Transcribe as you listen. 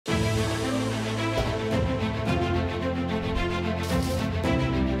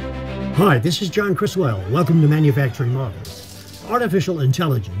Hi, this is John Criswell. Welcome to Manufacturing Marvels. Artificial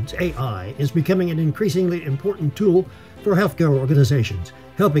intelligence, AI, is becoming an increasingly important tool for healthcare organizations,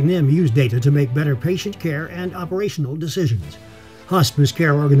 helping them use data to make better patient care and operational decisions. Hospice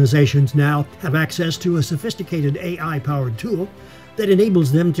care organizations now have access to a sophisticated AI-powered tool that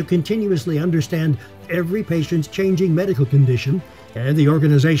enables them to continuously understand every patient's changing medical condition and the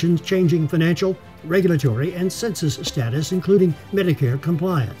organization's changing financial, regulatory, and census status, including Medicare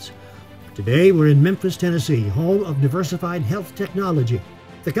compliance. Today, we're in Memphis, Tennessee, home of Diversified Health Technologies,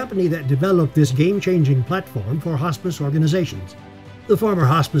 the company that developed this game-changing platform for hospice organizations. The former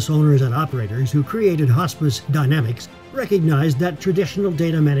hospice owners and operators who created Hospice Dynamix recognized that traditional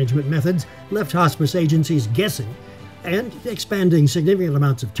data management methods left hospice agencies guessing and expending significant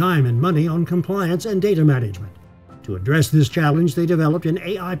amounts of time and money on compliance and data management. To address this challenge, they developed an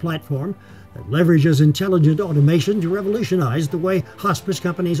AI platform that leverages intelligent automation to revolutionize the way hospice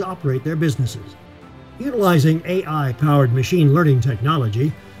companies operate their businesses. Utilizing AI-powered machine learning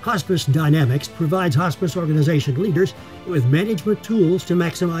technology, Hospice Dynamix provides hospice organization leaders with management tools to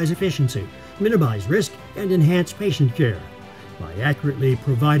maximize efficiency, minimize risk, and enhance patient care. By accurately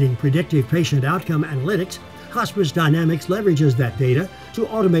providing predictive patient outcome analytics, Hospice Dynamix leverages that data to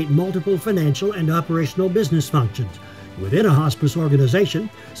automate multiple financial and operational business functions within a hospice organization,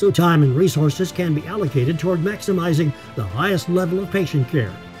 so time and resources can be allocated toward maximizing the highest level of patient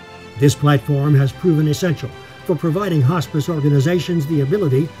care. This platform has proven essential for providing hospice organizations the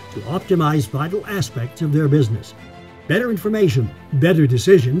ability to optimize vital aspects of their business. Better information, better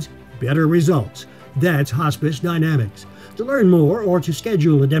decisions, better results. That's Hospice Dynamix. To learn more or to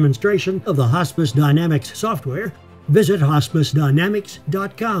schedule a demonstration of the Hospice Dynamix software, visit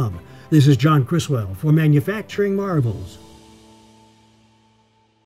hospicedynamix.com. This is John Criswell for Manufacturing Marvels.